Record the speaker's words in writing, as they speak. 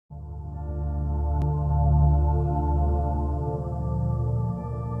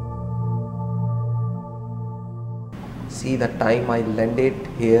See, the time I landed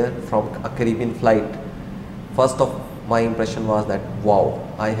here from a Caribbean flight, first of my impression was that wow,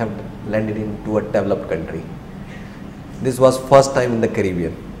 I have landed into a developed country. This was first time in the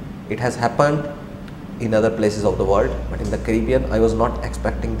Caribbean. It has happened in other places of the world, but in the Caribbean I was not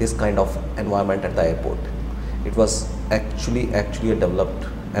expecting this kind of environment at the airport. It was actually a developed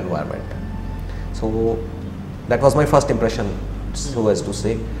environment. So that was my first impression, so as to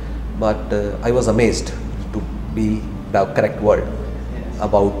say, but I was amazed to be the correct word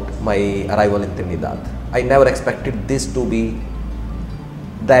about my arrival in Trinidad. I never expected this to be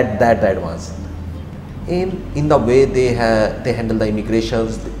that advanced. In the way they handle the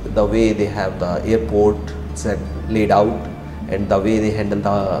immigrations, the way they have the airport set laid out, and the way they handle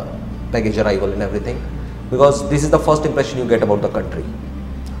the baggage arrival and everything, because this is the first impression you get about the country,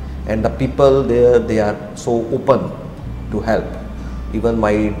 and the people there, they are so open to help. Even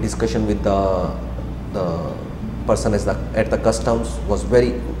my discussion with the person at the customs was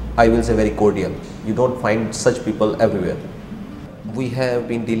very, I will say, very cordial. You don't find such people everywhere. We have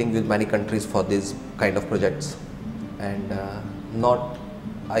been dealing with many countries for these kind of projects, and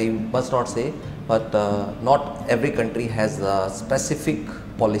I must not say, but not every country has a specific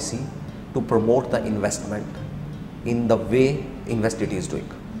policy to promote the investment in the way InvestCity is doing.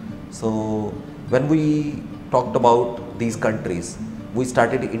 So when we talked about these countries, we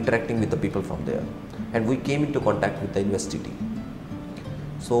started interacting with the people from there, and we came into contact with the InvestCity.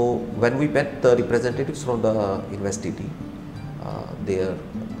 So when we met the representatives from the InvestCity, there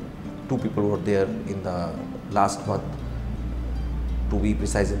two people were there in the last month, to be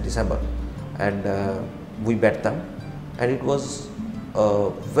precise in December, and we met them, and it was a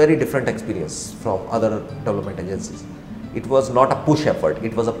very different experience from other development agencies. It was not a push effort,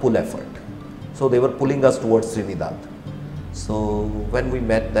 it was a pull effort. So they were pulling us towards Trinidad. So when we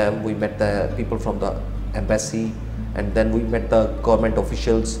met them, we met the people from the embassy, and then we met the government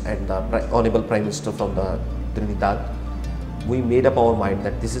officials and the Honorable Prime Minister from the Trinidad. We made up our mind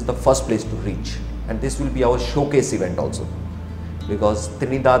that this is the first place to reach, and this will be our showcase event also, because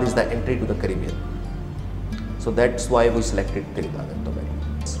Trinidad is the entry to the Caribbean. So that's why we selected Trinidad and Tobago.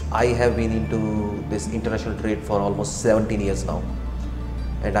 I have been into this international trade for almost 17 years now,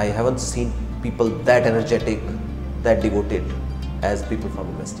 and I haven't seen people that energetic, that devoted as people from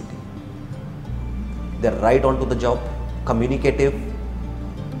InvestCity. They're right onto the job, communicative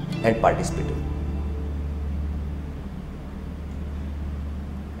and participative.